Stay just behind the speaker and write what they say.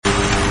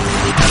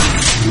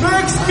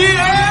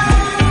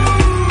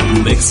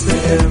ميكس بي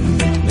ام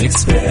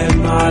ميكس بي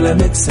ام على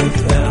ميكس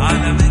اف ام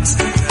على ميكس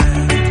اف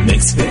ام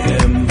ميكس بي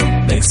ام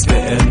ميكس بي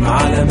ام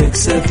على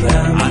ميكس اف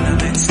ام على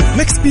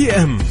ميكس بي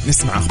ام.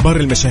 نسمع اخبار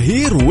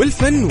المشاهير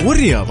والفن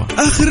والرياضه،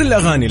 اخر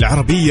الاغاني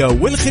العربيه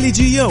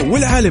والخليجيه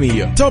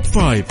والعالميه، توب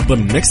 5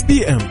 ضمن ميكس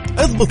بي ام.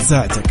 اضبط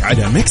ساعتك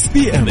على ميكس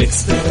بي ام.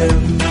 ميكس بي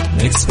ام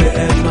ميكس بي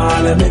ام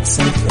على ميكس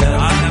اف ام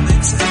على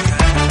ميكس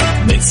اف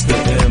ام ميكس بي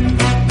ام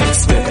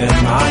ميكس بي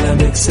ام على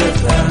ميكس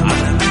اف ام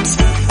على ميكس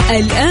اف ام.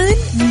 الآن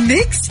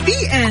ميكس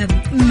بي ام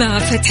مع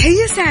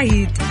فتحية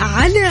سعيد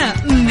على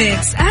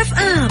ميكس اف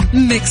ام.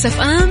 ميكس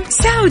اف ام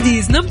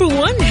سعوديز نمبر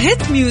 1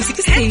 هيت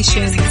ميوزك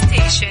ستيشن.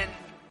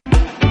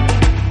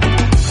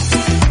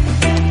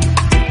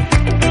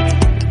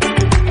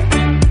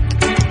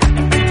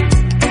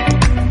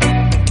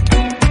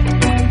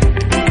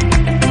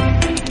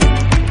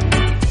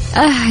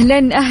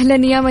 أهلا أهلا،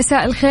 يا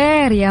مساء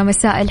الخير، يا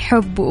مساء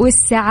الحب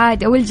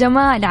والسعادة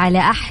والجمال على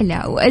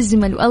أحلى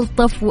وأجمل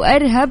وألطف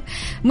وأرهب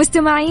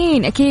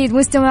مستمعين، أكيد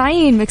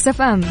مستمعين ميكس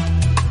اف ام.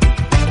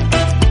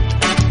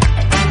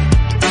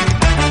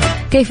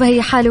 كيف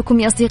هي حالكم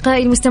يا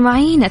أصدقائي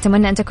المستمعين؟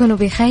 أتمنى أن تكونوا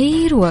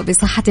بخير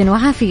وبصحة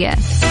وعافية.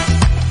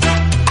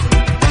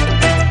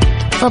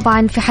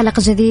 طبعا في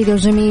حلقة جديدة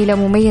وجميلة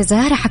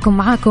ومميزة راح أكون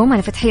معاكم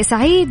أنا فتحية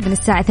سعيد من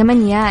الساعة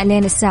 8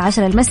 لين الساعة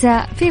 10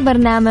 المساء في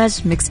برنامج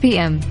ميكس بي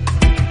ام.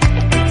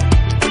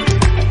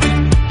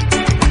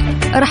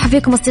 أرحب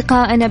فيكم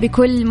أصدقائنا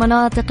بكل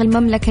مناطق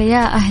المملكة،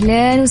 يا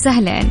أهلا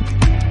وسهلا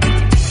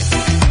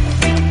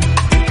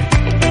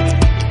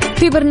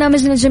في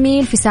برنامجنا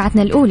الجميل. في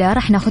ساعتنا الأولى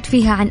رح ناخد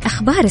فيها عن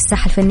أخبار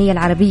الساحة الفنية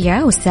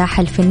العربية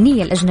والساحة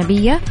الفنية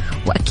الأجنبية،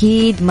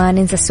 وأكيد ما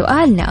ننسى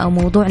سؤالنا أو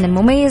موضوعنا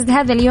المميز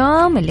هذا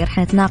اليوم اللي رح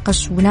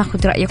نتناقش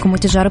وناخد رأيكم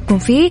وتجاربكم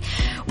فيه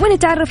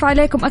ونتعرف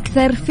عليكم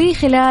أكثر في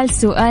خلال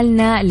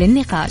سؤالنا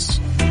للنقاش.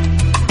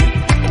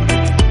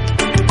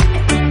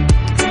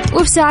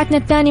 وفي ساعتنا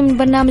الثانية من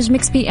برنامج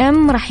ميكس بي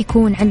ام راح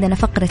يكون عندنا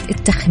فقرة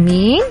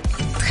التخمين،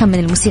 تخمن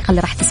الموسيقى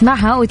اللي راح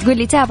تسمعها وتقول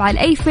لي تابعة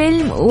لأي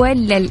فيلم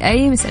ولا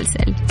لأي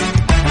مسلسل.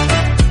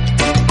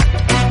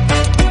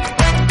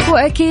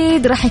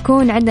 وأكيد راح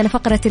يكون عندنا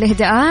فقرة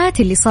الإهداءات،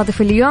 اللي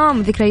صادف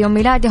اليوم ذكرى يوم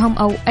ميلادهم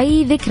أو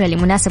أي ذكرى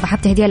لمناسبة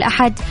حاب تهديها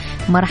لأحد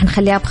ما راح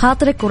نخليها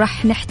بخاطرك،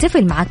 وراح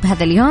نحتفل معك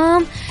بهذا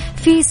اليوم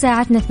في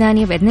ساعتنا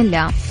الثانية بإذن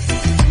الله.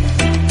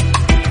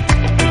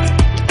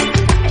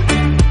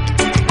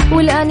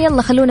 والآن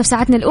يلا خلونا في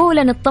ساعتنا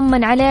الأولى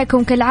نطمن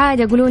عليكم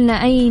كالعادة. قولوا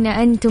لنا أين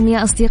أنتم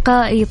يا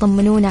أصدقائي،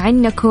 طمنونا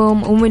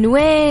عنكم ومن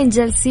وين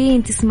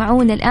جالسين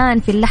تسمعون الآن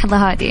في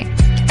اللحظة هذه.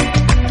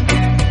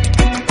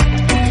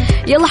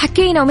 يلا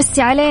حكينا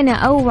ومسي علينا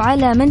أو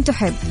على من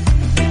تحب،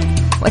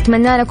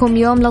 وأتمنى لكم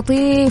يوم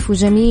لطيف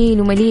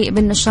وجميل ومليء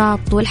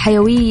بالنشاط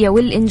والحيوية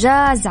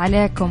والإنجاز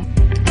عليكم.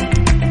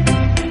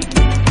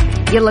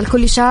 يلا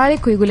الكل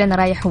يشارك ويقول لنا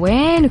رايح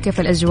وين وكيف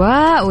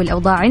الأجواء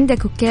والأوضاع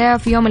عندك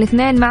وكيف يوم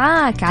الاثنين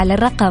معاك على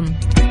الرقم.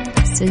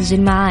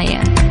 سجل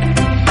معايا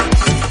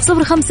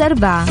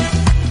 054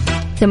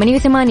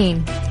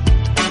 88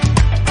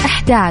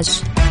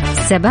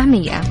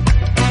 11700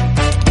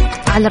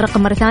 على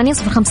الرقم مرة ثانية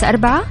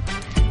 054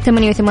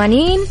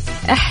 88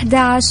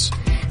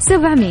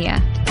 11700.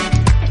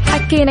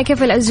 حكينا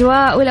كيف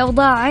الأجواء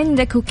والأوضاع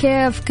عندك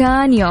وكيف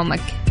كان يومك.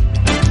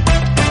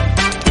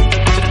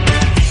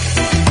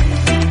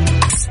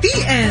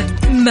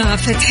 مع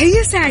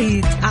فتحية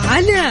سعيد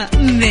على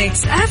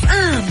ميكس اف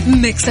ام.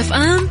 ميكس اف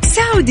ام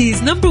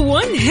سعوديز نمبر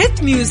 1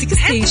 هيت ميوزك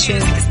ستيشن.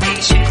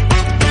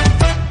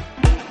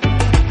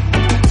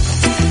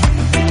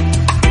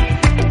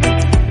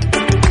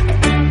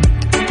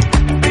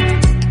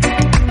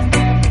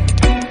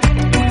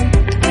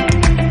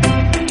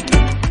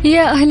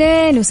 يا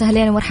أهلين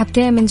وسهلين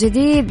ومرحبتين من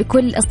جديد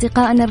بكل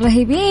أصدقائنا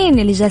الرهيبين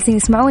اللي جالسين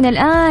يسمعونا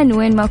الآن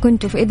وين ما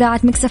كنتوا في إذاعة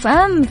ميكس اف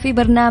ام في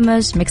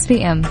برنامج ميكس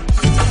بي ام.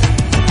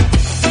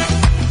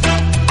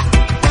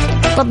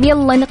 طب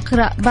يلا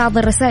نقرأ بعض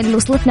الرسائل اللي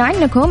وصلتنا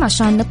عنكم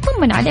عشان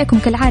نطمن عليكم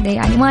كالعادة،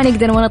 يعني ما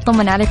نقدر ما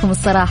نطمن عليكم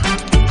الصراحة.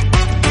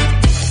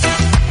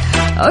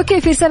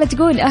 أوكي، في رسالة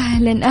تقول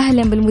أهلا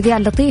أهلا بالمذيعة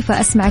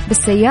اللطيفة، أسمعك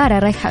بالسيارة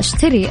رايحة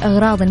أشتري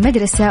أغراض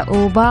المدرسة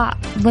وبعض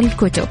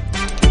الكتب.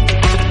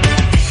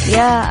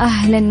 يا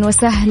أهلا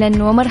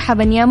وسهلا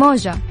ومرحبا يا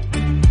موجة.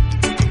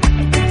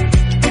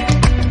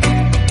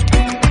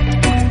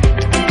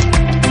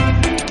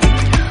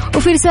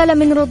 وفي رسالة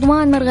من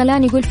رضوان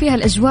مرغلان يقول فيها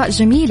الأجواء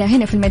جميلة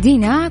هنا في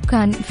المدينة،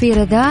 كان في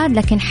رذاذ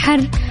لكن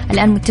حر.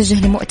 الآن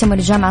متجه لمؤتمر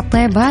جامعة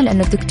طيبة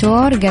لأنه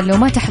الدكتور قال له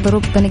ما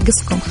تحضروا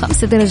بنقصكم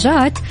 5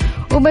 درجات،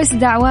 وبس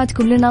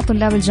دعواتكم لنا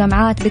طلاب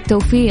الجامعات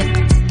بالتوفيق.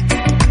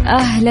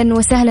 أهلا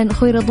وسهلا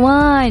أخوي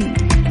رضوان.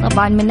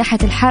 طبعا من ناحية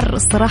الحر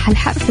الصراحة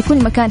الحر في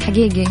كل مكان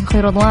حقيقي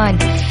أخوي رضوان،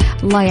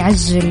 الله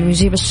يعجل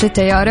ويجيب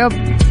الشتاء يا رب،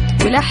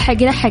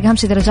 ولحق أهم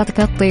شي درجاتك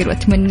تطير،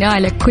 وأتمنى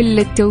لك كل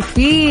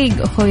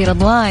التوفيق أخوي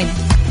رضوان.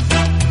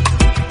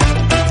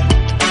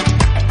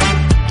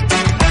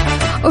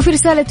 وفي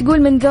رسالة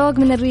تقول من ذوق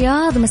من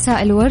الرياض: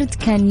 مساء الورد،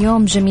 كان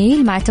يوم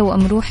جميل مع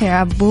توأم روحي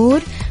عبور،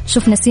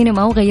 شفنا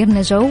سينما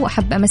وغيرنا جو،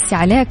 أحب أمسي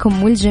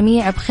عليكم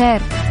والجميع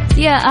بخير.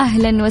 يا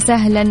أهلا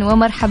وسهلا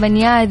ومرحبا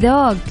يا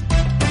ذوق.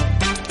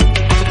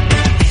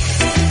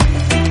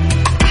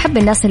 أحب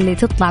الناس اللي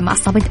تطلع مع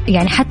صاحبتها،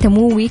 يعني حتى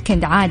مو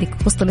ويكند عادي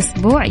وسط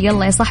الأسبوع،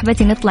 يلا يا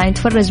صاحبتي نطلع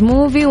نتفرج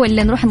موفي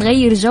ولا نروح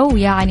نغير جو،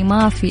 يعني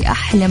ما في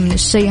أحلى من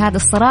الشيء هذا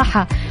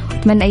الصراحة.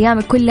 أتمنى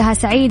أيامك كلها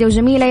سعيدة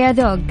وجميلة يا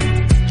ذوق.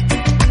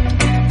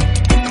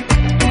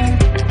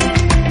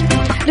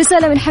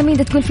 رسالة من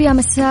حميدة تقول فيها: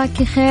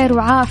 مساك خير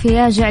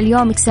وعافية، يجعل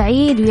يومك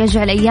سعيد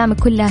ويجعل أيامك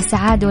كلها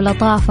سعادة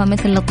ولطافة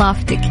مثل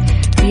لطافتك.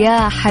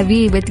 يا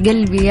حبيبة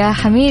قلبي يا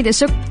حميدة،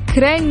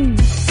 شكرا،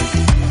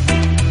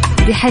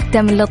 دي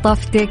حتى من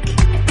لطافتك.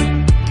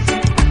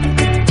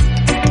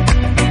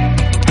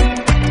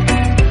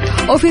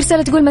 وفي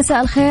رسالة تقول: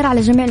 مساء الخير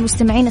على جميع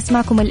المستمعين،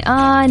 اسمعكم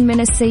الآن من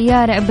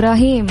السيارة.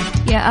 إبراهيم،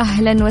 يا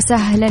أهلا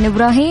وسهلا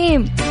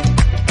إبراهيم.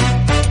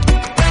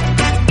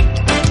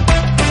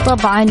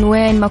 طبعا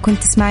وين ما كنت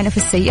تسمعنا، في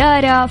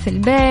السيارة، في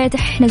البيت،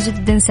 احنا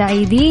جدا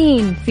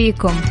سعيدين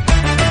فيكم،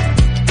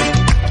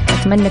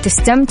 أتمنى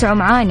تستمتعوا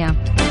معانا.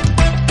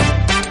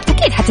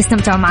 أكيد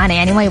حتستمتعوا معانا،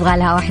 يعني ما يبغى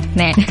لها واحد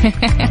اثنين.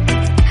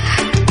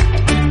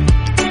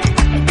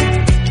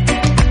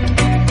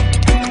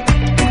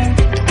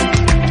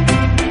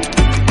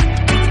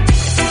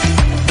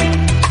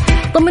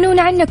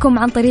 طمنونا عنكم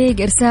عن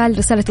طريق إرسال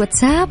رسالة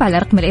واتساب على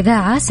رقم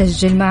الإذاعة.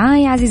 سجل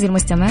معايا عزيزي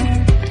المستمع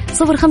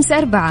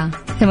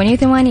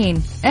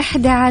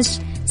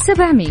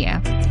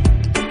 0548811700.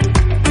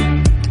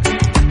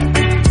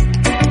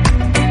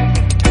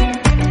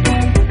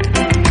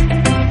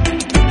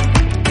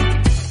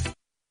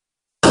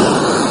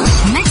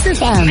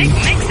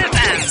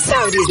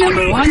 Saudi's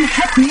number one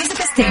hit music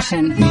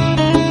station.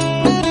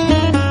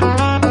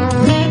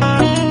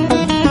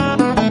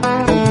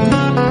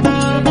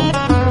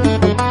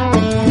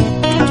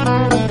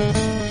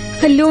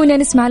 خلونا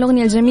نسمع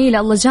الأغنية الجميلة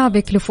الله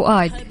جابك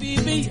لفؤاد.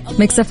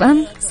 ميكس اف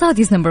ام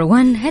سعوديز نمبر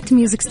 1 هيت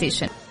ميوزك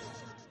ستيشن.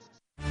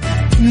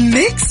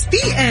 ميكس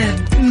بي ام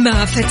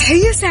مع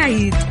فتحية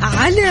سعيد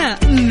على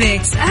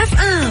ميكس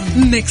اف ام.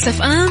 ميكس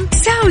اف ام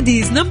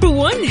سعوديز نمبر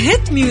 1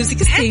 هيت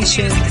ميوزك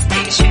ستيشن.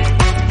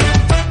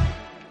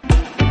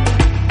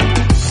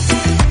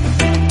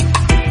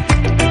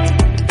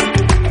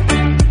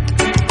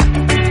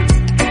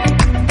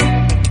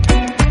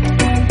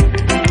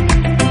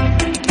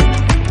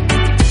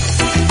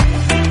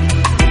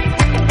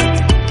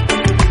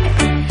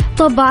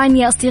 طبعا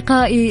يا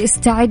أصدقائي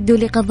استعدوا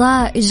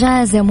لقضاء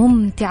إجازة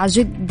ممتعة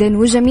جدا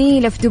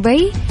وجميلة في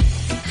دبي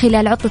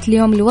خلال عطلة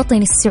اليوم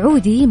الوطني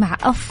السعودي، مع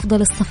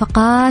أفضل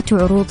الصفقات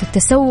وعروض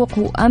التسوق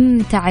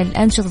وأمتع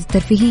الأنشطة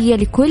الترفيهية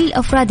لكل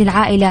أفراد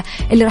العائلة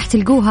اللي راح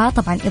تلقوها،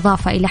 طبعا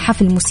إضافة إلى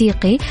حفل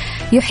موسيقي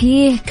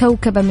يحييه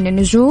كوكبة من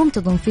النجوم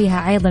تضم فيها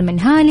عيض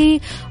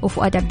المنهالي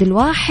وفؤاد عبد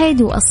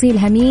الواحد وأصيل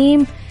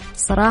هميم.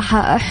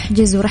 صراحة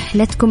احجزوا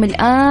رحلتكم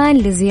الآن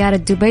لزيارة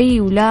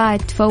دبي ولا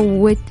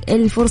تفوت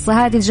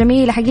الفرصة هذه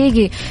الجميلة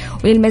حقيقي.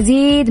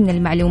 وللمزيد من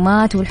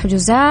المعلومات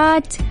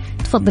والحجوزات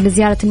تفضل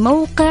زيارة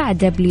الموقع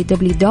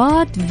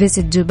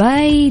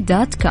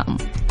www.visitdubai.com.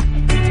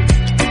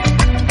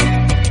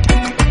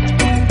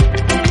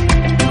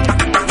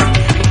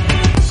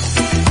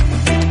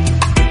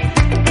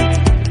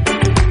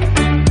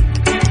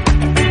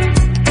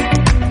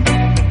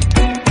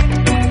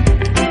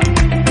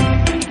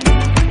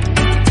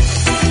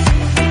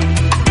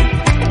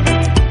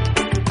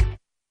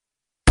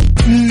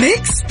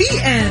 ميكس بي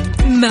ام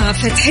مع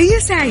فتحية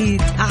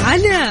سعيد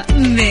على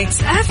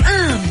ميكس اف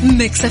ام.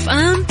 ميكس اف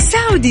ام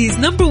سعوديز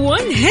نمبر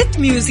 1 هيت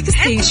ميوزك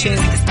ستيشن.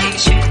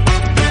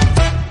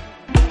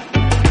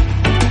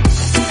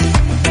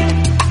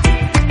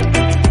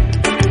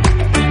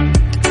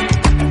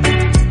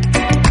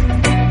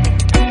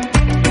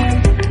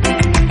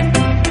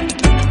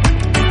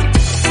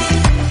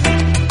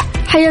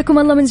 حياكم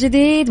الله من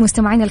جديد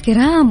مستمعينا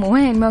الكرام،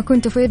 وين ما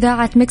كنتوا في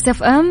إذاعة ميكس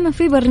اف ام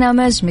في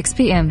برنامج ميكس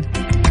بي ام.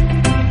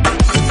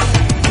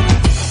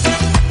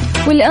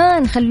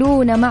 والآن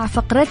خلونا مع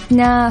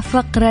فقرتنا،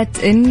 فقرة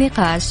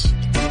النقاش.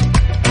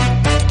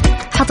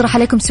 حطرح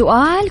عليكم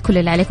سؤال، كل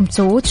اللي عليكم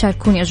تسووه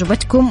تشاركوني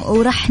أجوبتكم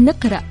ورح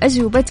نقرأ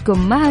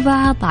أجوبتكم مع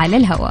بعض على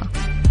الهواء.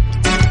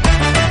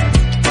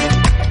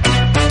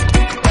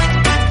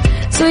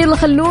 يلا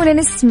خلونا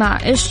نسمع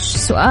إيش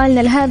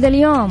سؤالنا لهذا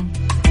اليوم.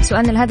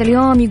 سؤالنا لهذا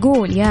اليوم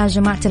يقول: يا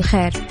جماعة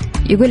الخير،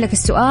 يقول لك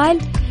السؤال: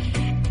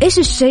 إيش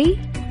الشيء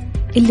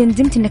اللي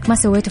ندمت إنك ما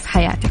سويته في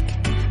حياتك،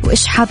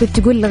 وإيش حابب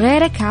تقول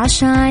لغيرك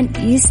عشان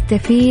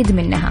يستفيد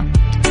منها؟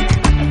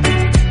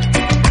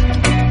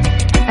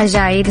 أرجع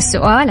أعيد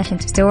السؤال عشان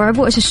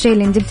تستوعبوا. إيش الشيء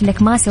اللي ندمت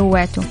إنك ما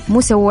سويته،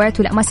 مو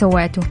سويته، لا ما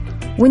سويته،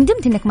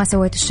 وندمت إنك ما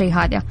سويت الشيء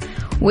هذا،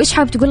 وإيش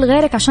حابب تقول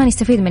لغيرك عشان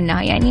يستفيد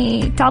منها؟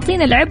 يعني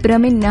تعطينا العبرة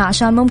منها،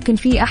 عشان ممكن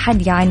في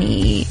أحد،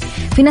 يعني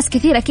في ناس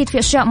كثير أكيد في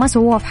أشياء ما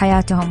سووها في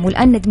حياتهم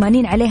والآن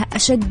ندمانين عليها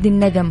أشد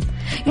الندم.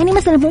 يعني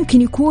مثلا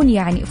ممكن يكون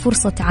يعني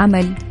فرصة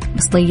عمل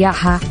بس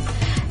ضيعها،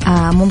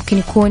 ممكن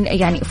يكون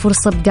يعني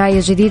فرصة بداية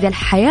جديدة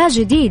لحياة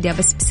جديدة،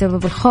 بس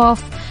بسبب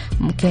الخوف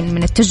ممكن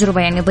من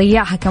التجربة يعني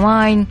ضيعها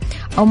كمان.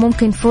 أو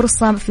ممكن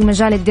فرصة في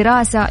مجال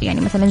الدراسة،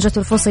 يعني مثلا جت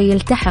الفرصة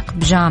يلتحق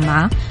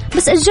بجامعة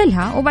بس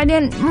أجلها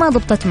وبعدين ما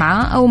ضبطت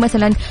معه. أو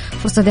مثلا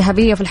فرصة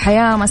ذهبية في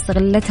الحياة ما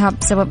استغلتها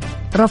بسبب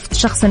رفض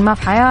شخص ما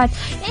في حياة.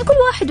 يعني كل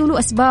واحد وله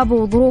أسبابه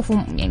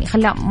وظروفه يعني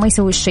خلاه ما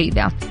يسوي الشيء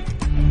ده.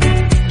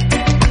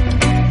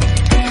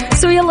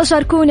 يلا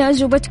شاركونا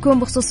أجوبتكم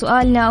بخصوص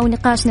سؤالنا أو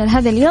نقاشنا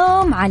لهذا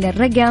اليوم على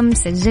الرقم،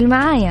 سجل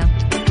معايا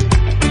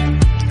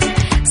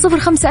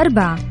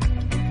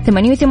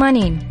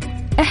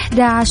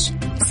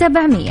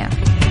 054-88-11-700.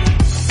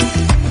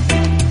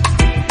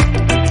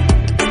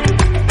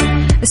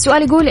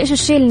 السؤال يقول إيش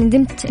الشيء اللي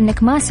ندمت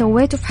إنك ما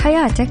سويته في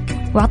حياتك،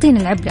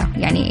 وعطينا العبرة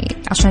يعني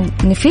عشان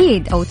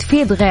نفيد أو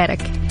تفيد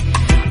غيرك.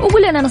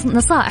 وقول لنا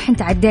نصائح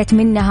أنت عديت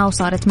منها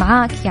وصارت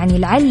معاك، يعني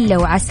لعل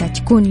وعسى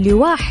تكون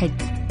لواحد،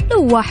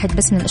 لو واحد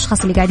بس من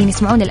الأشخاص اللي قاعدين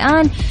يسمعون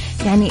الآن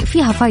يعني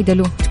فيها فايدة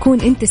له،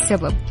 تكون أنت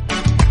السبب.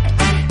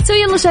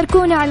 يلا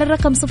شاركونا على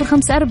الرقم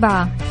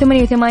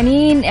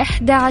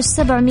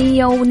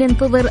 054-88-11-700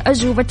 وننتظر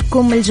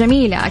أجوبتكم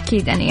الجميلة.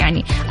 أكيد أنا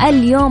يعني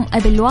اليوم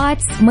أبي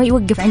الواتس ما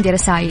يوقف عندي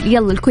رسائل،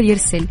 يلا الكل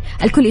يرسل،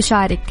 الكل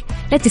يشارك،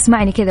 لا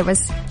تسمعني كذا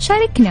بس،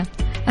 شاركنا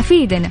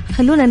أفيدنا،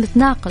 خلونا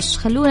نتناقش،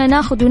 خلونا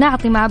ناخد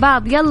ونعطي مع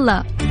بعض.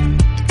 يلا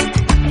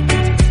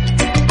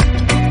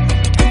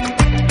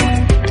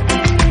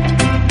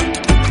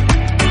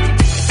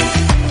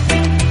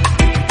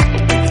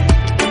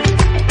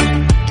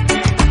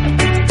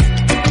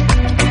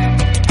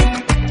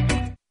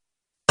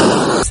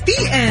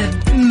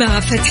مع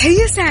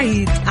فتحية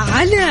سعيد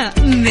على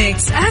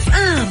ميكس اف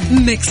ام.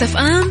 ميكس اف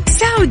ام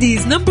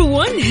سعوديز نمبر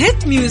 1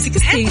 هيت ميوزك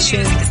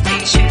ستيشن.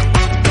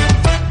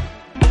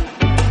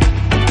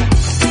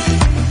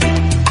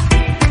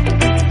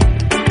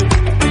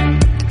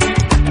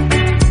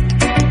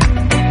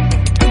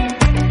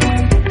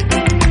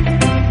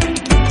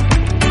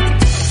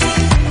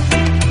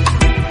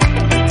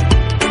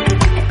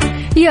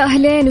 يا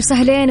أهلين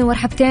وسهلين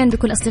ومرحبتين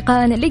بكل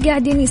أصدقائنا اللي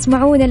قاعدين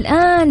يسمعون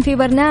الآن في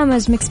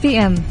برنامج ميكس بي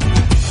ام.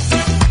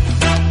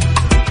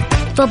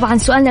 طبعا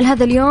سؤالنا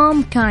لهذا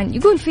اليوم كان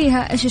يقول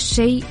فيها إيش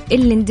الشيء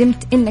اللي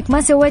ندمت إنك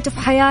ما سويته في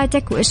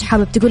حياتك، وإيش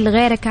حابب تقول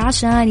لغيرك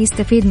عشان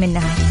يستفيد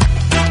منها.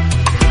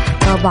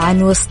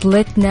 طبعا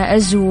وصلتنا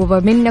أجوبة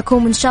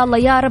منكم، إن شاء الله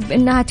يا رب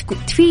إنها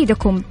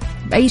تفيدكم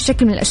بأي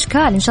شكل من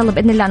الأشكال، إن شاء الله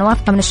بإذن الله. أنا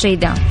واثقة من الشيء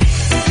ده.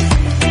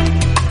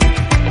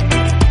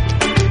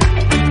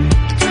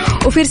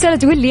 وفي رسالة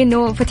تقول لي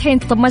إنه فتحين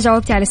طب ما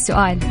جاوبتي على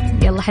السؤال،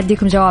 يلا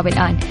حديكم جواب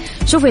الآن.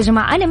 شوفوا يا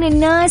جماعة، أنا من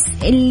الناس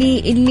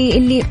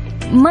اللي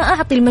ما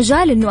أعطي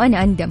المجال إنه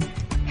أنا أندم.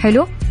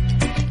 حلو،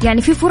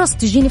 يعني في فرص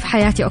تجيني في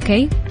حياتي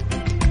أوكي،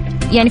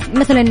 يعني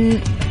مثلا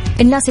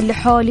الناس اللي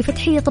حولي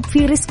فتحية طب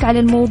في ريسك على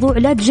الموضوع،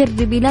 لا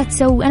تجربي لا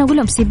تسوي، أنا أقول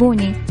لهم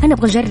سيبوني أنا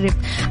أبغى أجرب،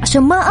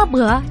 عشان ما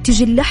أبغى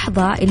تجي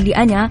اللحظة اللي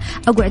أنا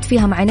أقعد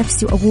فيها مع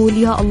نفسي وأقول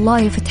يا الله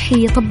يا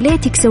فتحية طب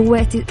ليتك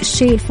سويتي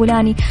الشيء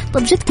الفلاني،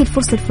 طب جتك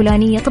الفرصة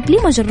الفلانية، طب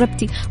ليه ما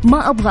جربتي.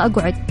 ما أبغى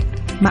أقعد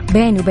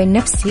بيني وبين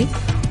نفسي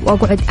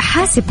وأقعد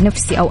أحاسب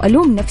نفسي أو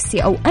ألوم نفسي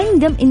أو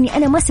أندم إني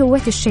أنا ما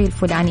سويت الشيء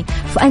الفلاني.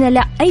 فأنا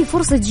لا، أي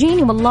فرصة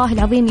تجيني والله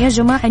العظيم يا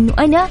جماعة إنه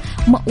أنا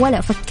ولا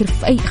أفكر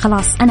في أي،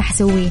 خلاص أنا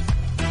حسويه،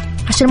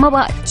 عشان ما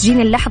بقى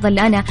تجيني اللحظة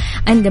اللي أنا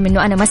أندم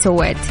إنه أنا ما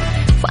سويت.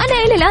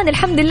 فأنا إلى الآن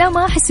الحمد لله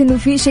ما أحس إنه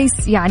في شيء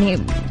يعني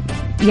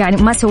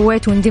ما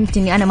سويت وندمت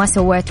إني أنا ما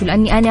سويته،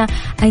 لأني أنا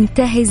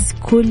أنتهز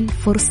كل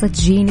فرصة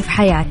تجيني في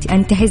حياتي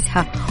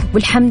أنتهزها.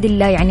 والحمد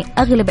لله يعني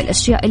أغلب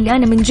الأشياء اللي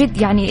أنا من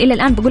جد يعني إلى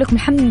الآن بقول لكم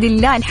الحمد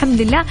لله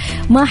الحمد لله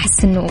ما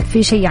أحس إنه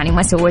في شيء يعني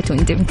ما سويته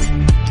وندمت.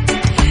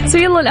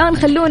 يلا الآن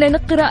خلونا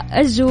نقرأ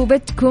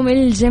أجوبتكم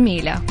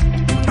الجميلة.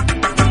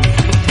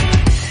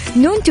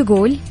 نون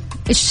تقول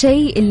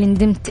الشيء اللي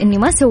ندمت إني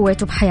ما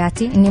سويته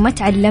بحياتي إني ما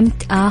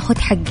تعلمت أخذ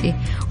حقي،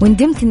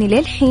 وندمت إني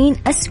للحين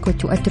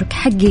أسكت وأترك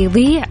حقي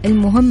يضيع،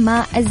 المهم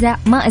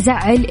ما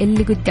أزعل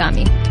اللي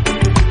قدامي.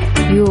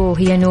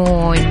 هي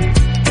نون.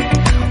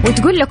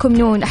 وتقول لكم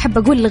نون أحب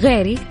أقول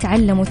لغيري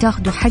تعلموا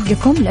تاخذوا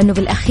حقكم، لأنه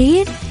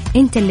بالأخير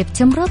أنت اللي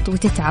بتمرض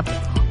وتتعب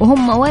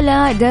وهم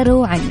ولا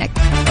دروا عنك.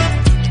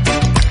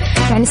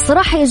 يعني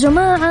الصراحة يا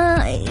جماعة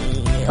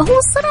هو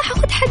الصراحة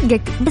خذ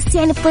حقك بس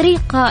يعني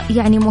بطريقة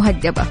يعني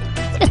مهذبة،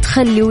 لا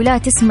تخلي ولا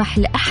تسمح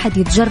لأحد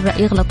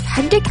يتجرأ يغلط في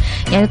حقك.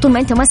 يعني طول ما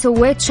أنت ما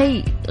سويت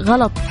شيء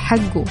غلط في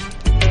حقه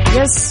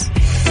يس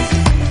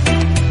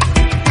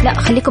لا،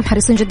 خليكم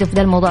حريصين جدا في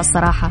ذا الموضوع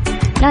الصراحة،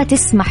 لا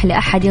تسمح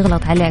لأحد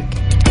يغلط عليك.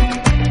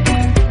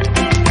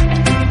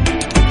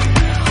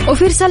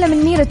 وفي رسالة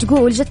من ميرا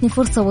تقول جتني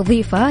فرصة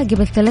وظيفة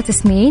قبل 3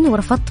 سنين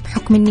ورفضت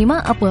بحكم أني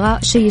ما أبغى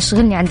شيء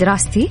يشغلني عن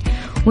دراستي،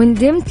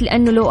 وندمت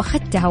لأنه لو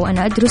أخذتها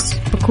وأنا أدرس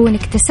بكون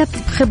اكتسبت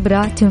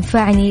خبرة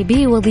تنفعني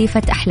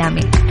بوظيفة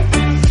أحلامي.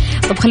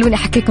 طب خلوني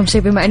أحكيكم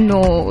شيء، بما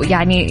أنه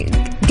يعني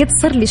قد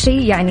صار لي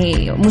شيء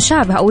يعني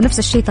مشابه أو نفس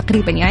الشيء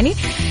تقريبا.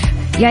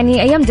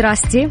 يعني أيام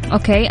دراستي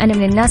أوكي أنا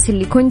من الناس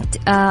اللي كنت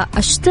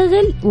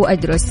أشتغل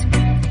وأدرس،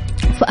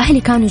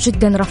 فأهلي كانوا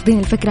جدا رافضين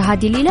الفكرة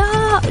هذه اللي لا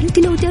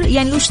أنت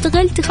يعني لو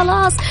اشتغلتي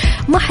خلاص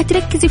ما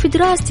حتركزي في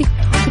دراستك.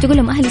 وتقول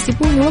لهم أهلي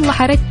سيبوني والله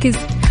حركز.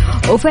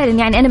 وفعلا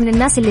يعني أنا من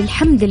الناس اللي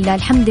الحمد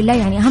لله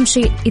يعني أهم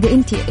شيء إذا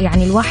أنت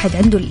يعني الواحد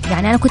عنده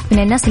يعني أنا كنت من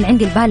الناس اللي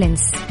عندي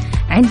البالانس،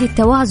 عندي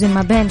التوازن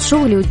ما بين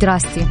شغلي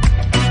ودراستي.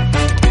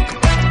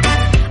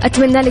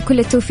 أتمنى لك كل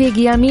التوفيق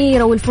يا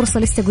ميرا، والفرصة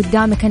لسه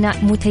قدامك. أنا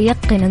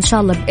متيقن إن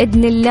شاء الله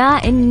بإذن الله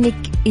إنك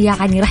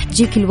يعني راح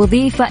تجيك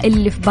الوظيفة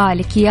اللي في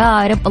بالك.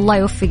 يا رب الله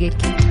يوفقك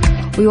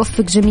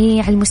ويوفق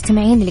جميع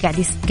المستمعين اللي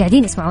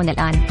قاعدين يسمعونا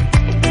الآن.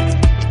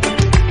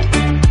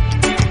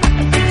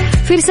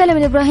 في رسالة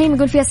من إبراهيم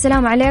يقول فيها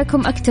السلام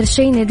عليكم، أكتر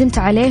شيء ندمت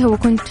عليه هو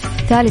كنت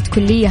في ثالث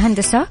كلية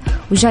هندسة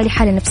وجالي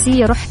حالة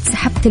نفسية، رحت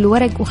سحبت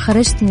الورق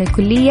وخرجت من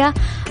الكلية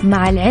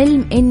مع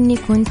العلم إني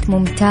كنت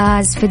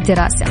ممتاز في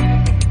الدراسة.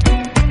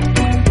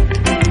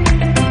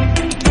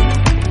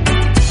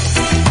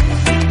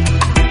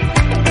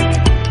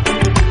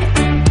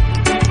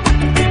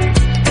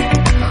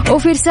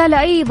 وفي رسالة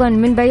أيضا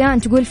من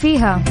بيان تقول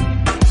فيها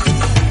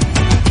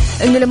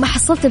إنه لما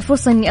حصلت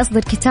الفرصة إني أصدر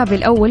كتابي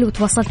الأول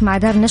وتواصلت مع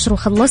دار نشر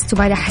وخلصت،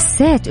 وبعدها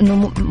حسيت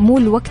إنه مو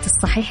الوقت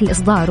الصحيح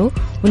لإصداره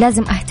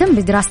ولازم أهتم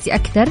بدراستي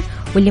أكثر،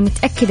 واللي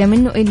متأكدة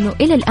منه إنه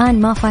إلى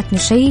الآن ما فاتني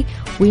شيء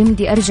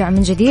ويمدي أرجع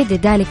من جديد.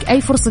 لذلك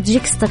أي فرصة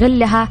تجيك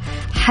استغلها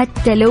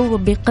حتى لو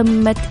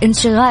بقمة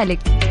انشغالك.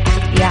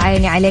 يا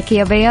عيني عليك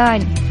يا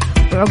بيان،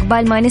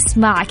 وعقبال ما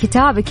نسمع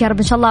كتابك يا رب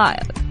إن شاء الله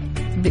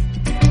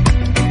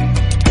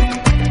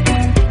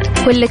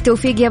كل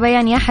التوفيق يا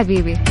بيان يا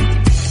حبيبي.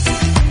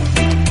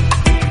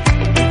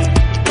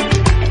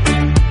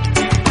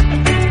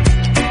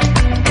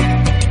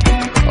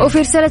 وفي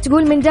رسالة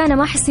تقول من دانا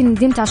ما أحس إني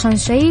ندمت عشان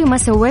شيء وما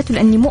سويته،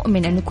 لأني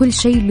مؤمنة إنه كل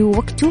شيء له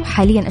وقته.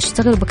 حاليا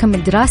أشتغل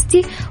وبكمل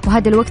دراستي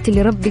وهذا الوقت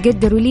اللي ربي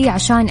قدره لي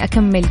عشان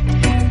أكمل.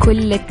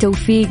 كل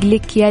التوفيق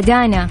لك يا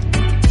دانا.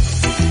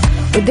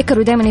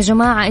 وتذكروا دائما يا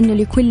جماعة إنه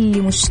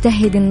لكل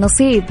مجتهد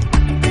نصيب.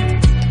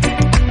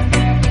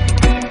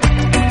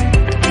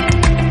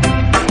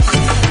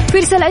 في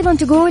رسالة أيضا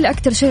تقول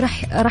أكتر شيء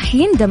رح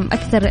يندم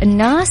أكثر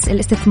الناس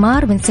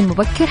الاستثمار من سن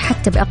مبكر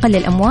حتى بأقل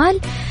الأموال.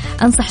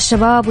 أنصح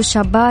الشباب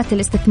والشابات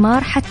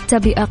الاستثمار حتى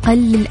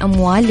بأقل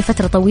الأموال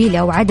لفترة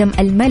طويلة وعدم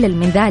الملل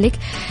من ذلك،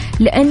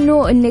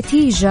 لأنه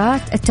النتيجة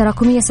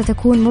التراكمية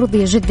ستكون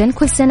مرضية جدا.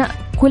 كل سنة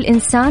كل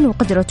إنسان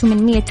وقدرته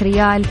من 100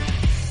 ريال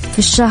في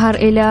الشهر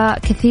إلى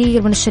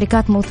كثير من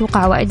الشركات موثوقة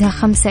عوائدها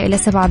 5 إلى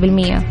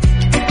 7%.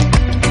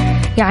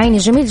 يا عيني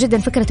جميل جدا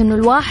فكرة إنه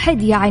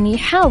الواحد يعني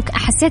يحاول.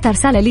 حسيتها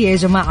رسالة لي يا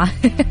جماعة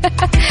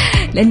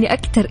لأني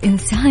أكتر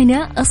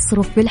إنسانة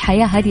أصرف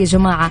بالحياة هذه يا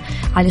جماعة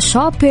على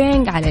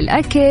الشوبينج على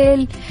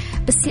الأكل.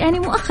 بس يعني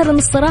مؤخرا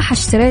الصراحة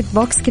اشتريت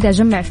بوكس كده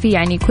أجمع فيه،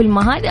 يعني كل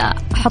ما هذا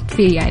أحط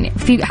فيه يعني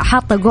في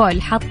حاطة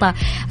جول، حاطة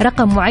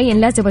رقم معين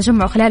لازم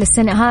أجمعه خلال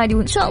السنة هذه،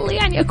 وإن شاء الله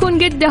يعني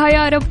أكون قدها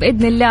يا رب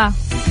بإذن الله.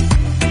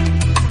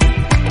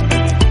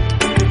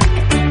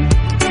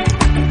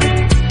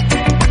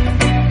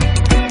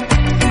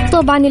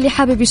 طبعا اللي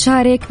حابب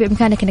يشارك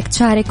بإمكانك أنك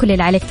تشارك. كل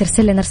اللي عليك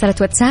ترسل لنا رسالة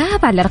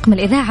واتساب على رقم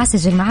الإذاعة،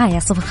 سجل معايا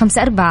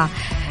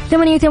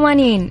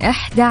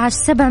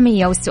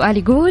 0548811700. والسؤال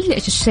يقول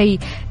إيش الشيء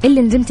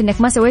اللي ندمت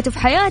أنك ما سويته في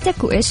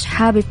حياتك وإيش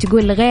حابب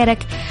تقول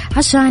لغيرك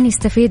عشان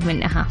يستفيد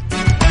منها.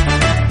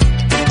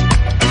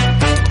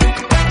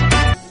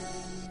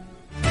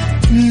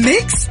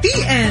 ميكس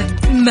بي ام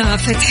مع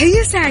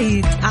فتحية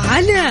سعيد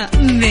على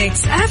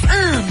ميكس اف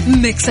ام.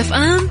 ميكس اف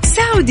ام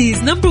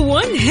سعوديز نمبر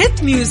 1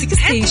 هيت ميوزك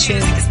ستيشن.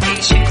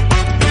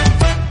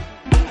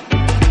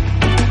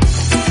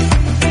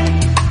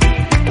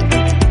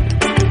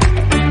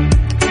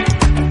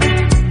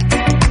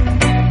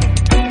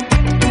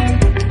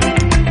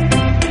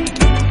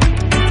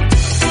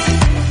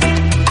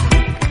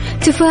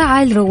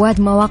 تفاعل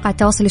رواد مواقع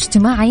التواصل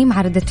الاجتماعي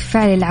مع ردة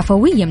الفعل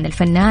العفوية من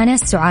الفنانة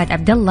سعاد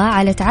عبد الله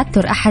على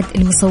تعثر أحد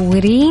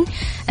المصورين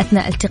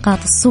أثناء التقاط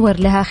الصور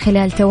لها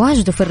خلال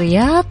تواجده في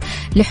الرياض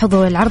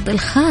لحضور العرض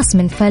الخاص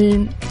من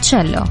فيلم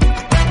تشيلو.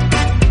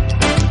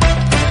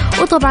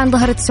 وطبعا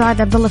ظهرت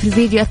سعاد عبد الله في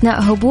الفيديو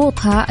أثناء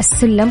هبوطها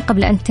السلم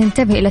قبل أن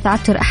تنتبه إلى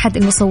تعثر أحد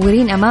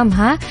المصورين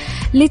أمامها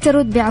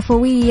لترد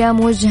بعفوية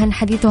موجها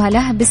حديثها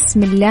له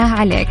بسم الله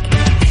عليك.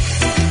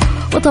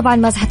 وطبعا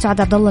مازحت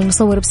سعاد عبد الله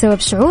المصور بسبب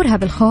شعورها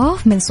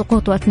بالخوف من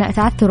سقوطه أثناء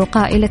تعثره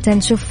قائلة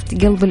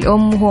شفت قلب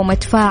الأم وهو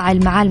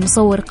متفاعل مع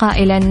المصور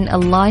قائلا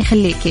الله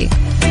يخليكي.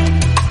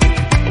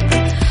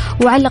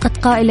 وعلقت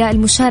قائلة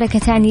المشاركة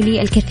تعني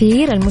لي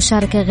الكثير،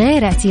 المشاركة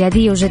غير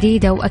اعتيادية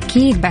وجديدة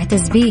وأكيد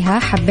بعتز بيها،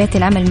 حبيت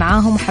العمل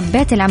معاهم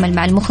وحبيت العمل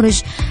مع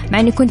المخرج مع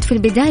أني كنت في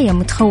البداية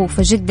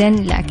متخوفة جدا،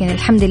 لكن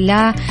الحمد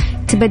لله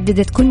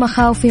تبددت كل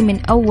مخاوفي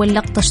من أول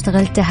لقطة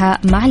اشتغلتها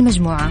مع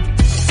المجموعة.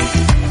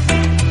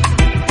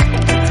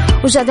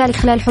 وجاء ذلك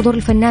خلال حضور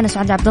الفنانة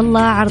سعاد عبد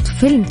الله عرض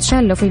فيلم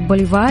تشيلو في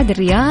بوليفارد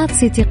الرياض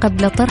سيتي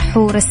قبل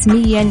طرحه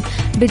رسميا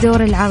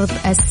بدور العرض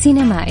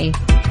السينمائي.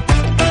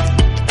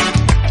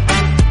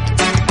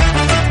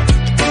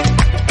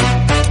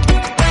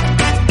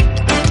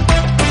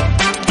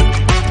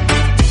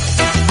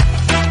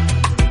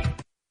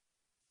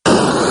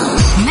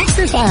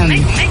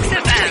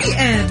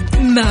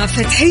 ام مع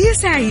فتحية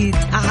سعيد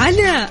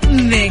على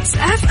ميكس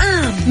اف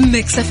ام.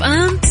 ميكس اف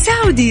ام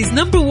سعوديز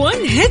نمبر 1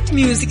 هيت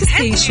ميوزك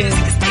ستيشن.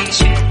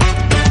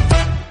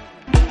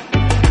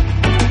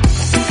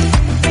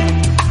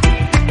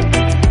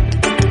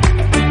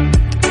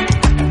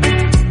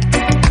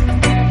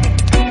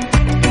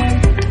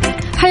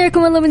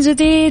 حياكم الله من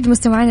جديد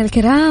مستمعينا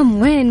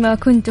الكرام، وين ما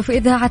كنتوا في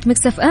إذاعة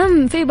ميكس اف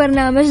ام في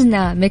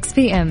برنامجنا ميكس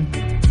بي ام.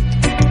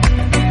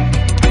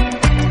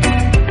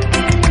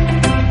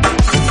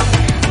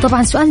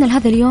 طبعا سؤالنا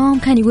لهذا اليوم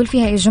كان يقول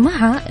فيها يا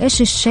جماعة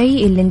إيش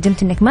الشيء اللي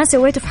ندمت إنك ما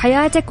سويته في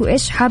حياتك،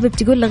 وإيش حابب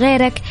تقول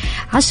لغيرك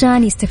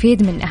عشان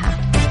يستفيد منها.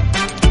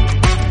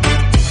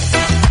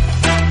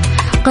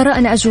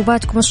 قرأنا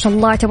أجوباتكم ما شاء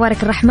الله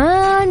تبارك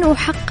الرحمن،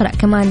 وحقرأ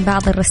كمان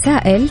بعض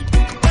الرسائل.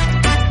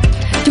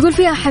 تقول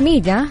فيها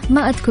حميدة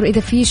ما أذكر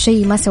إذا في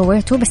شيء ما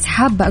سويته، بس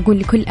حابة أقول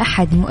لكل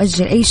أحد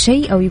مؤجل أي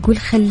شيء أو يقول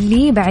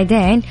خليه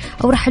بعدين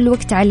أو راح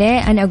الوقت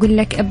عليه، أنا أقول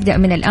لك أبدأ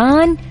من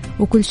الآن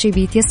وكل شيء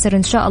بيتيسر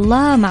إن شاء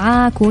الله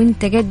معاك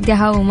وإنت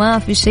قدها وما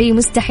في شيء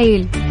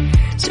مستحيل.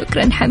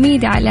 شكرا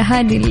حميدة على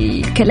هذا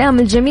الكلام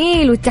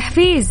الجميل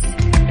والتحفيز.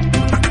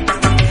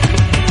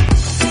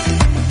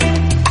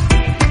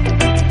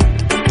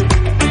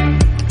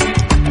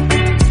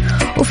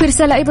 وفي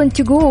رسالة أيضا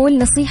تقول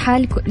نصيحة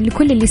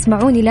لكل اللي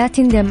يسمعوني، لا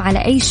تندم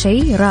على أي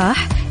شيء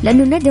راح،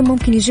 لأنه الندم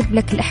ممكن يجيب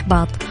لك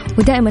الإحباط،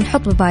 ودائما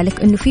حط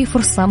ببالك أنه في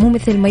فرصة، مو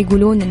مثل ما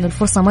يقولون أنه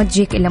الفرصة ما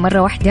تجيك إلا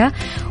مرة واحدة.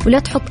 ولا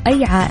تحط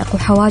أي عائق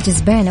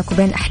وحواجز بينك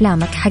وبين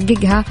أحلامك،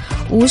 حققها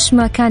وش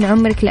ما كان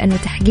عمرك، لأنه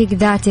تحقيق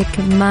ذاتك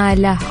ما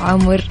له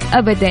عمر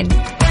أبدا.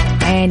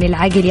 عيني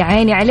العقل يا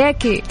عيني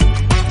عليكي.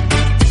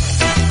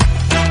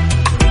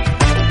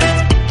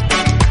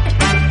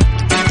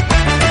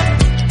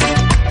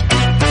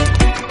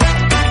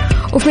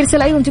 وفي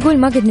رسالة أيضا تقول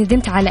ما قد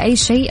ندمت على أي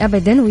شيء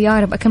أبدا، ويا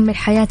رب أكمل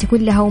حياتي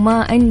كلها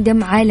وما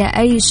أندم على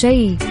أي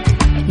شيء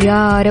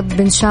يا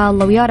رب إن شاء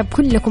الله، ويا رب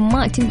كلكم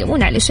ما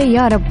تندمون على شيء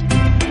يا رب.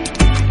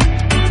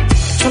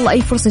 إن شاء الله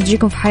أي فرصة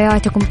تجيكم في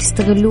حياتكم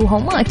تستغلوها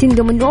وما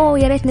تندموا إنه أوه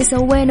يا ريتنا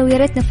سوينا ويا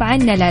ريتنا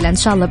فعلنا. لا إن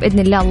شاء الله بإذن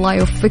الله الله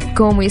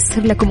يوفقكم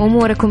ويسهل لكم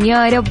أموركم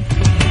يا رب.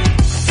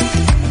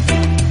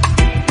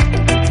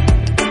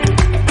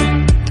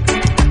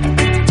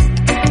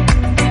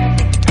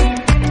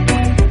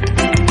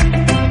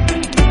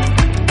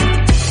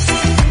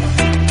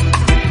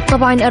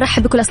 طبعا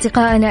أرحب بكل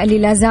أصدقائنا اللي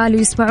لا زالوا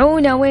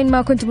يسمعونا وين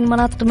ما كنتم من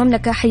مناطق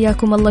المملكة،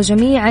 حياكم الله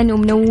جميعا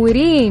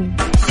ومنورين.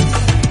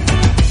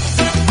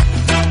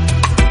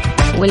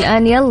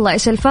 والآن يلا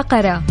إيش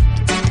الفقرة؟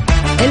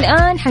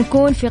 الآن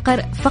حنكون في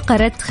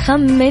فقرة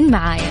خمن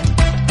معايا.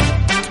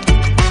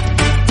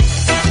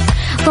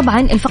 طبعا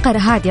الفقرة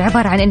هذه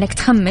عبارة عن إنك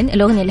تخمن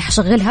الأغنية اللي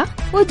حشغلها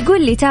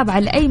وتقول لي تابعة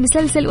لأي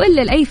مسلسل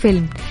ولا لأي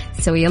فيلم.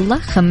 سوي يلا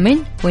خمن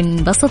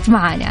وانبسط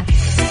معانا.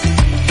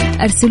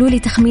 أرسلوا لي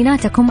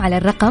تخميناتكم على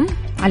الرقم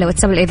على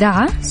واتساب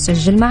الإذاعة،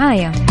 سجل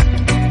معايا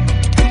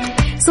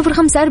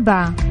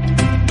 054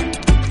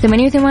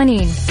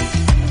 88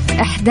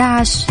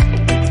 11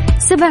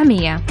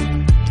 700.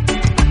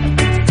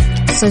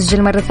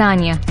 سجل مرة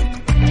ثانية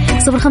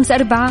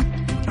 054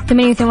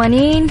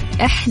 88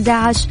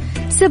 11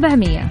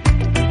 700.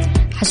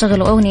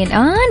 حشغل أغنية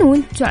الآن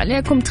وانتوا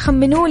عليكم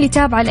تخمنوا لي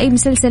تابعة لأي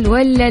مسلسل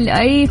ولا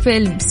لأي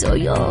فيلم. So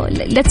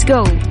let's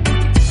go.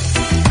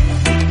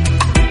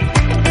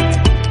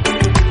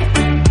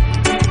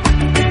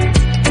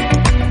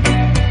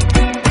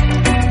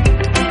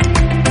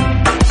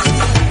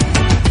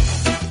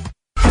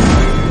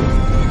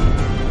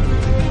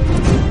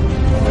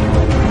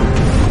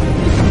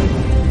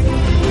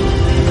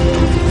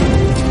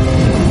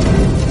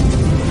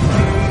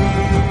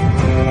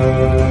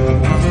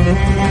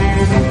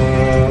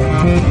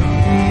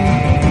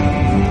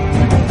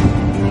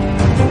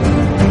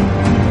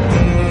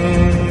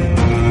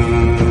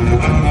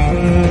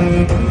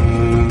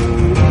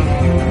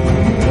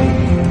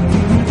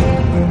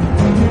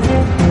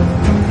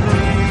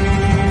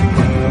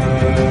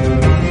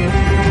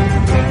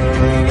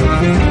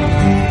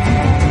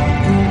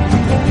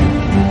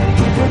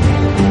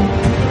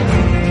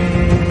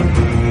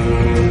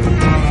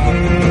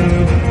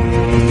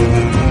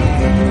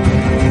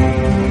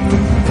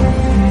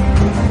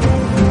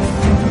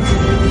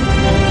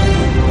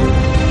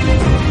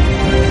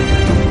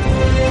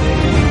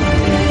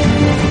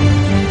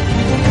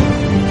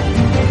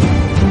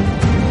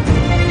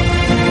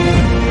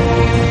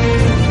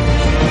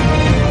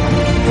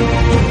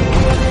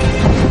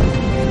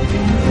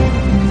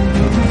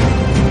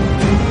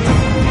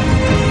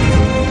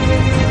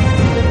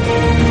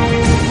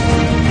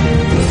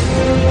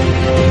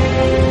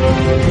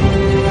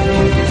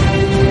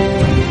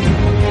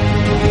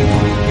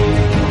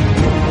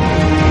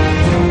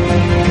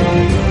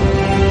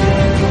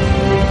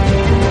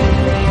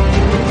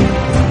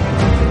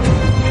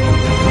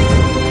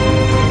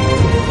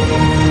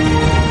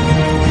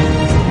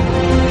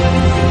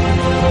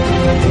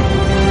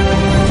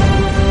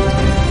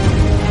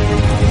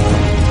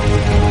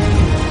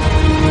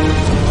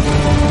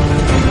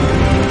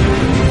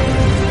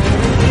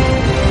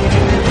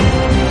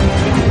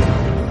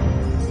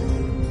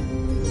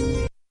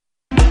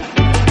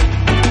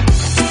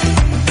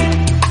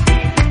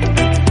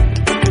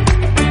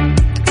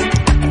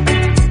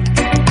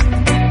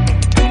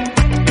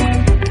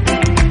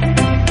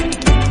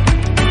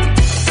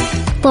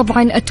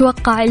 طبعا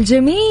أتوقع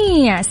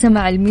الجميع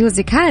سمع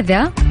الميوزك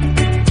هذا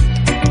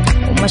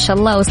وما شاء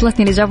الله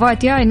وصلتني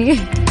الإجابات يعني.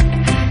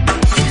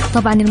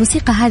 طبعا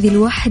الموسيقى هذه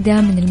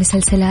الواحدة من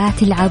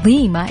المسلسلات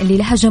العظيمة اللي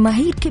لها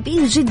جماهير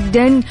كبير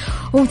جدا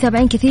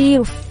ومتابعين كثير،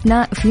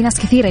 وفي ناس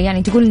كثيرة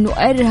يعني تقول إنه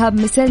أرهب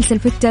مسلسل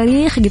في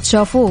التاريخ قد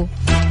شافوه.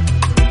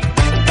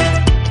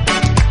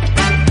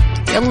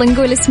 يلا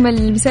نقول اسم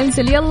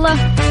المسلسل يلا.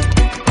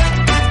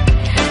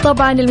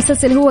 طبعا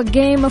المسلسل هو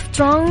Game of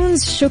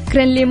Thrones.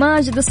 شكرا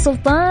لماجد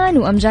السلطان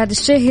وأمجاد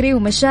الشهري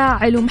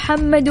ومشاعل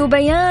ومحمد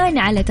وبيان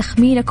على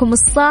تخمينكم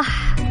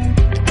الصح.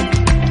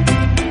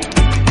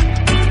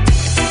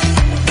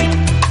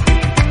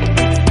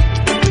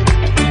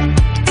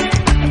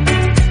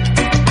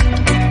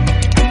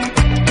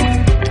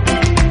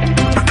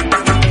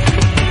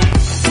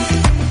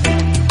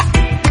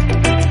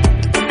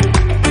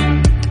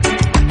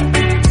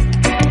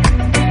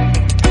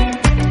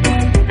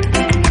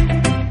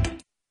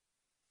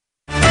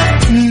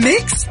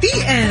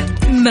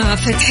 مع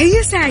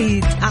فتحية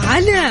سعيد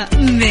على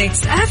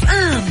ميكس اف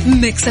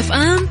ام. ميكس اف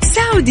ام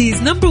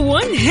سعوديز نمبر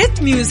 1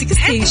 هيت ميوزك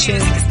ستيشن.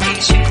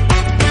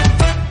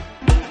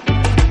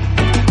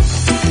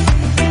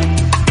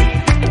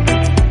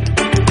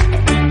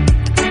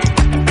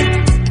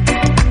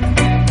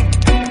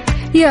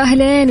 يا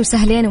أهلين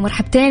وسهلين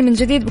ومرحبتين من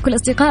جديد بكل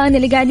أصدقائنا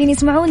اللي قاعدين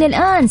يسمعونا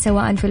الآن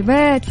سواء في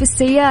البيت في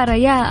السيارة.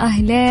 يا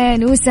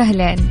أهلين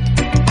وسهلين.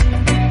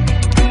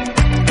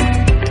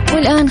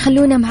 والآن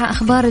خلونا مع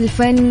أخبار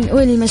الفن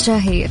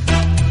والمشاهير.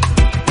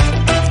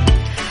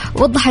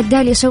 وضحت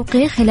داليا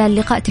شوقي خلال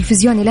لقاء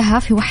تلفزيوني لها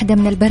في واحدة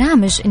من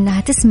البرامج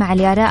إنها تسمع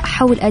الآراء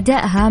حول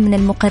أدائها من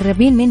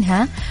المقربين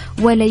منها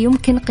ولا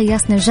يمكن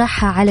قياس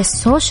نجاحها على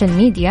السوشيال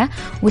ميديا،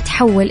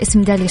 وتحول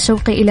اسم داليا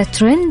شوقي إلى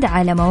ترند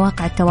على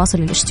مواقع التواصل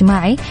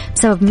الاجتماعي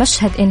بسبب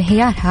مشهد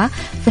انهيارها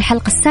في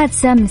الحلقة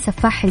السادسة من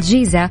سفاح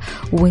الجيزة،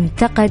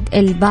 وانتقد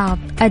البعض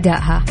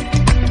أدائها.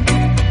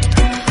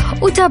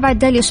 وتابعت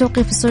داليا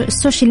شوقي في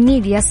السوشيال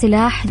ميديا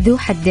سلاح ذو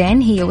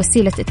حدين، هي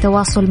وسيلة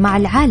التواصل مع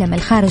العالم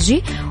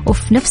الخارجي،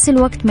 وفي نفس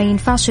الوقت ما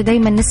ينفعش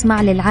دايما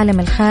نسمع للعالم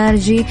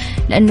الخارجي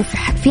لأنه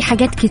في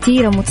حاجات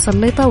كثيرة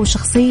متسلطة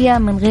وشخصية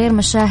من غير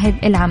مشاهد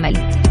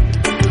العمل.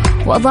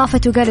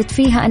 وأضافت وقالت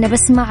فيها أنا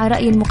بسمع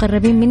رأي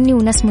المقربين مني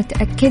وناس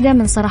متأكدة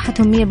من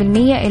صراحتهم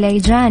 100% إلى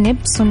جانب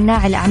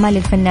صناع الأعمال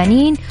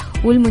الفنانين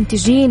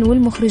والمنتجين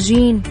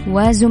والمخرجين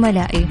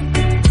وزملائي.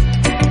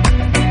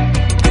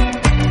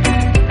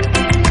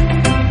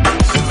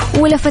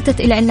 ولفتت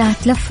إلى أنها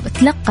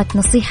تلقت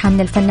نصيحة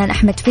من الفنان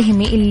أحمد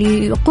فهمي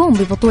اللي يقوم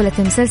ببطولة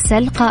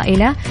مسلسل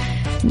قائلة،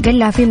 قال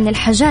لها في من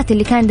الحاجات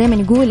اللي كان دايما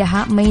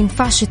يقولها ما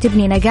ينفعش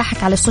تبني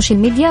نجاحك على السوشيال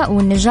ميديا،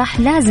 والنجاح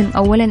لازم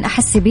أولا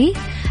أحس بيه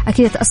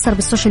أكيد أتأثر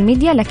بالسوشيال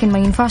ميديا، لكن ما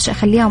ينفعش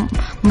أخليها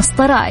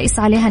مسطرة أقيس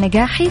عليها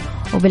نجاحي،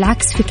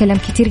 وبالعكس في كلام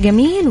كتير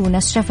جميل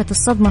وناس شافت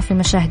الصدمة في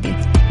مشاهدي.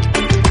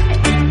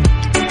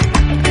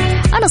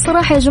 أنا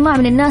صراحة يا جماعة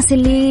من الناس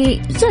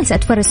اللي جلسة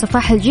أتفرج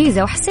سفاح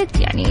الجيزة وحسيت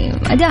يعني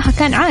أداها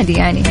كان عادي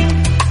يعني.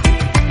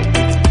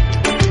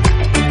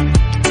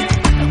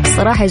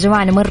 صراحة يا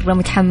جماعة أنا مرة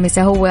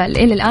متحمسة. هو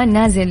إلى الآن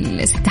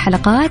نازل 6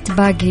 حلقات،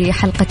 باقي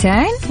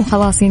حلقتين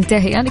وخلاص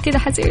ينتهي. أنا كذا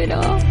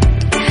حزينة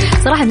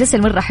صراحة.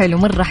 المسلسل مرة حلو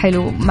مرة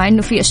حلو، مع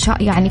إنه في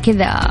أشياء يعني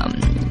كذا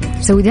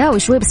سوداء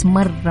وشوي، بس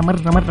مرة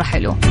مرة مرة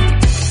حلو.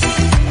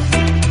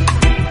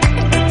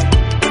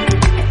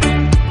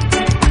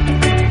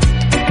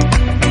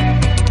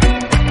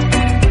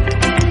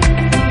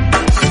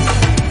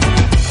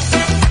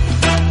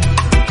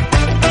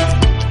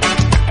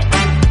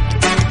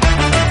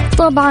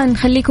 طبعا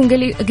خليكم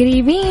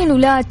قريبين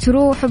ولا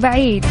تروحوا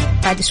بعيد،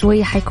 بعد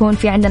شوية حيكون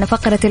في عندنا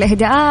فقرة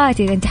الإهداءات.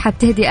 إذا أنت حاب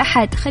تهدي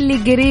أحد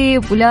خليك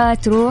قريب ولا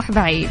تروح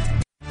بعيد.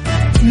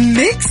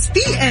 ميكس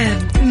بي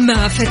ام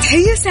مع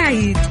فتحية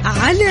سعيد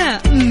على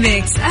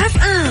ميكس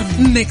اف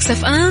ام. ميكس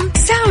اف ام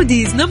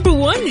سعوديز نمبر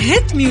 1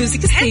 هيت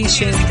ميوزك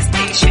ستيشن.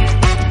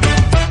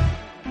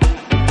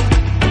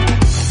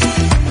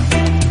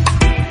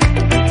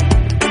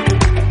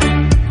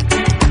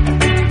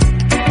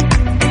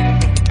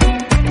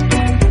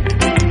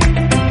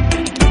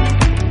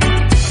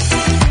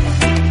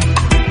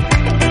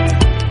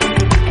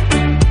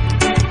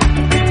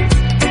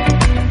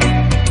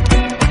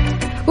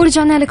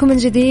 ورجعنا لكم من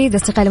جديد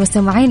أصدقائي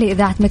المستمعين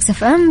لإذاعة ميكس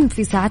اف ام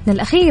في ساعتنا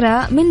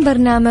الأخيرة من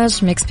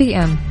برنامج ميكس بي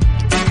ام.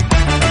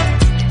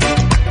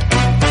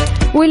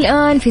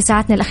 والآن في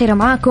ساعتنا الأخيرة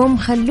معاكم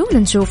خلونا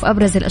نشوف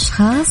أبرز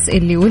الأشخاص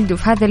اللي ولدوا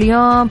في هذا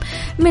اليوم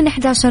من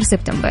 11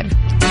 سبتمبر.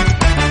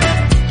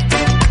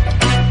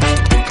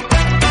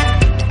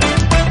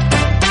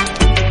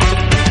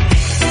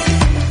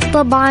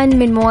 طبعا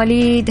من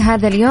مواليد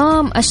هذا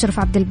اليوم أشرف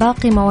عبد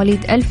الباقي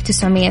مواليد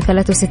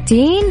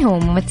 1963، هو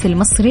ممثل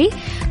مصري،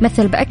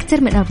 مثل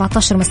بأكثر من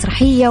 14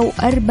 مسرحية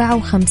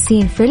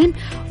و54 فيلم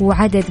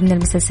وعدد من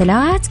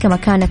المسلسلات، كما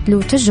كانت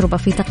له تجربة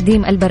في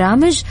تقديم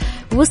البرامج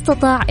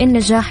واستطاع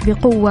النجاح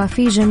بقوة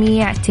في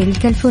جميع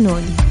تلك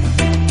الفنون.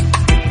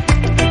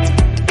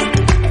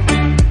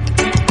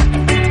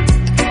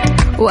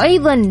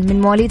 وأيضا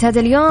من مواليد هذا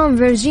اليوم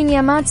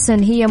فيرجينيا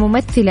مادسون، هي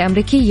ممثلة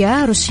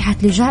أمريكية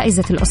رشحت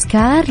لجائزة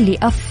الأوسكار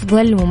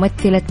لأفضل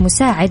ممثلة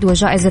مساعد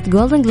وجائزة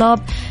جولدن جلوب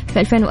في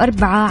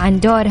 2004 عن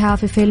دورها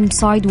في فيلم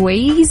سايد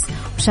ويز،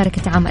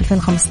 وشاركت عام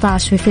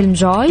 2015 في فيلم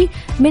جوي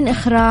من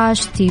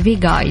إخراج تي في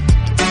جايد.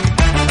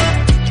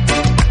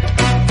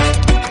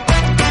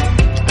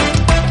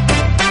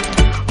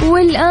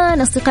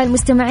 والآن أصدقائي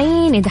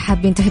المستمعين، إذا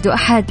حابين تهدوا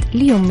أحد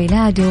ليوم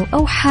ميلاده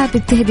أو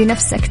حابب تهدي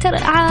نفسك ترى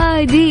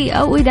عادي،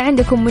 أو إذا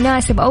عندكم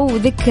مناسب أو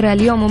ذكرى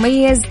اليوم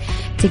مميز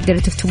تقدروا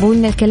تكتبوا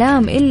لنا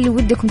الكلام اللي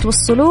ودكم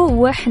توصلوه،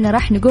 وإحنا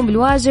راح نقوم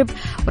بالواجب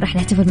وراح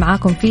نحتفل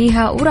معاكم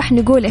فيها وراح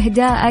نقول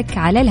إهدائك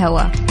على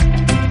الهواء.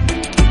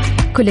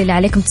 كل اللي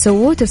عليكم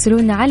تسووه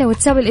ترسلوا لنا على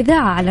واتساب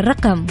الإذاعة على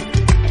الرقم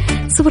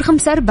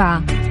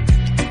 054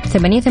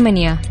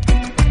 88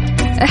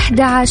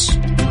 11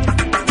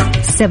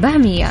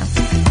 700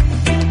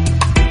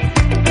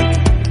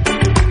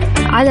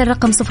 على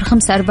الرقم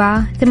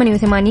 054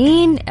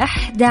 88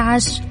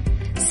 11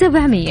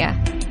 700.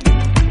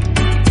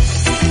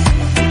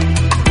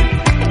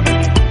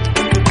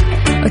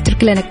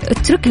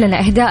 اترك لنا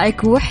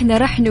إهدائك وإحنا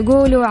راح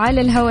نقوله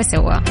على الهوا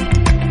سوا.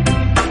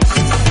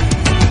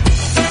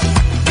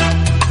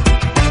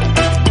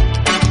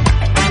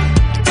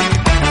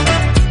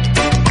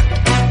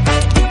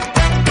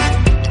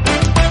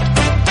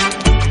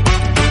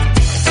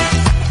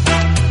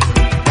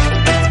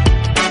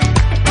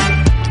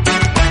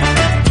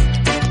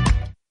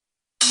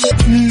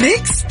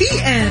 ميكس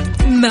بي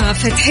ام مع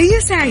فتحية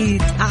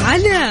سعيد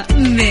على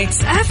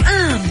ميكس اف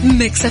ام.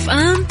 ميكس اف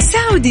ام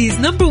سعوديز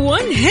نمبر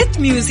 1 هيت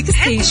ميوزك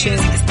ستيشن.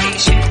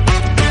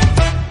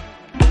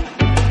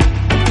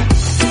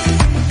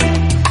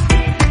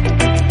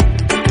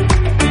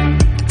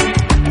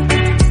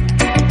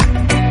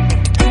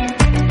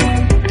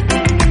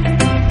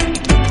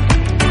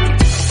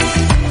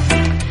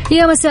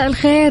 يا مساء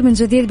الخير من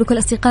جديد بكل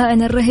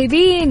أصدقائنا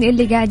الرهيبين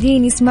اللي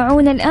قاعدين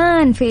يسمعونا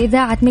الآن في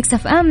إذاعة ميكس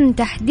اف ام،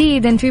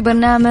 تحديدا في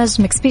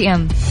برنامج ميكس بي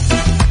ام.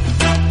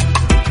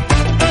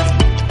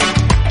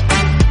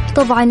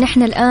 طبعا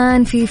نحن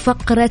الآن في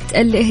فقرة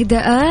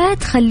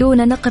الإهداءات،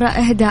 خلونا نقرأ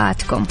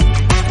إهداءاتكم.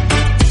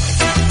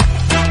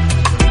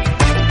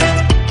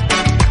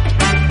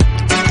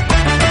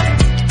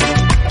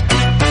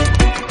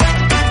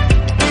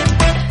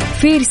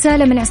 في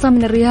رسالة من عصام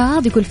من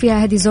الرياض يقول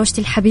فيها: هذه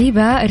زوجتي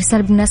الحبيبة،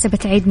 رسالة بمناسبة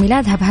عيد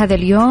ميلادها بهذا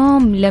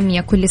اليوم،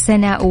 لم كل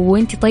سنة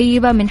وانت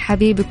طيبة من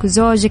حبيبك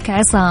وزوجك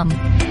عصام.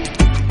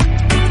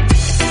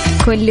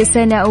 كل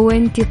سنة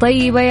وانت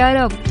طيبة يا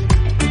رب.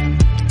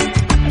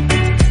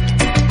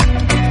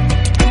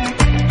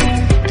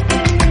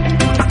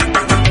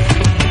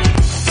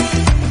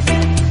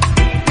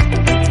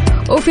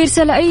 وفي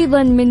رسالة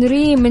أيضا من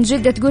ريم من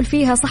جدة تقول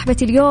فيها: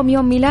 صاحبتي اليوم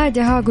يوم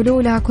ميلادها،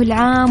 قولوا لها كل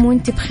عام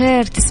وانت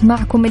بخير،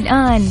 تسمعكم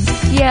الآن.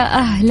 يا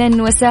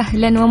أهلا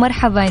وسهلا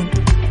ومرحبا،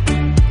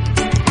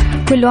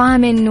 كل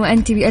عام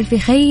وأنت بألف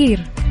خير،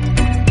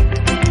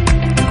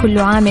 كل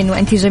عام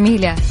وأنت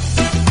جميلة.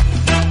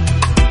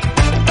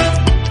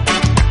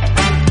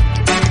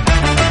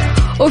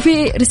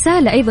 وفي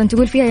رسالة أيضا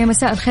تقول فيها: يا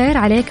مساء الخير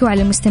عليك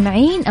وعلى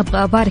المستمعين،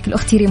 أبغى أبارك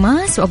لأختي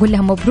ريماس وأقول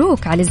لها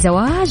مبروك على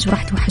الزواج،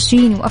 وراح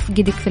توحشيني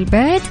وأفقدك في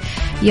البيت،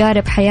 يا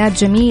رب حياة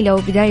جميلة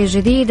وبداية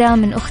جديدة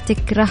من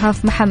أختك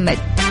رهف محمد.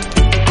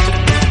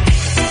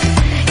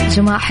 يا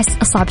جماعة أحس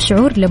أصعب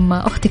شعور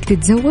لما أختك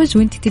تتزوج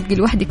وأنت تبقي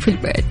لوحدك في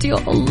البيت، يا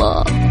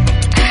الله.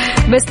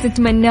 بس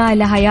نتمنى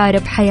لها يا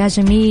رب حياة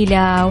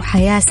جميلة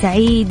وحياة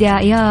سعيدة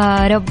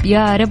يا رب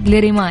يا رب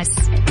لريماس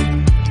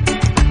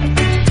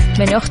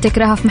من أختك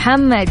رهف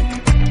محمد.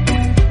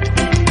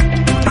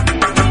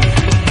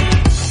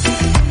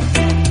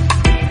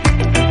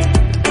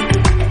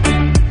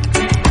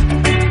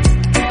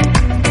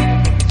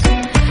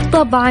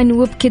 طبعا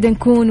وبكذا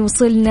نكون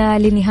وصلنا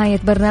لنهاية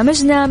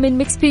برنامجنا من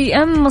ميكس بي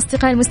ام.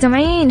 أصدقائي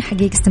المستمعين،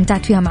 حقيقة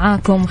استمتعت فيها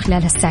معاكم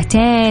خلال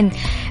هالساعتين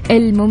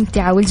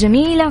الممتعة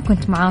والجميلة.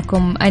 كنت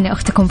معاكم أنا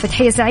أختكم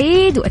فتحية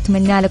سعيد،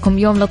 وأتمنى لكم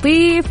يوم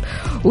لطيف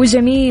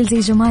وجميل زي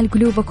جمال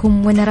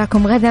قلوبكم،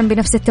 ونراكم غدا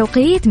بنفس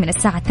التوقيت من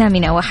الساعة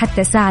 8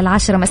 وحتى الساعة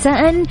 10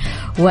 مساء.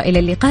 وإلى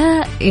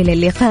اللقاء، إلى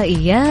اللقاء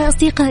يا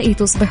أصدقائي،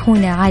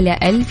 تصبحون على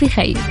ألف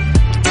خير.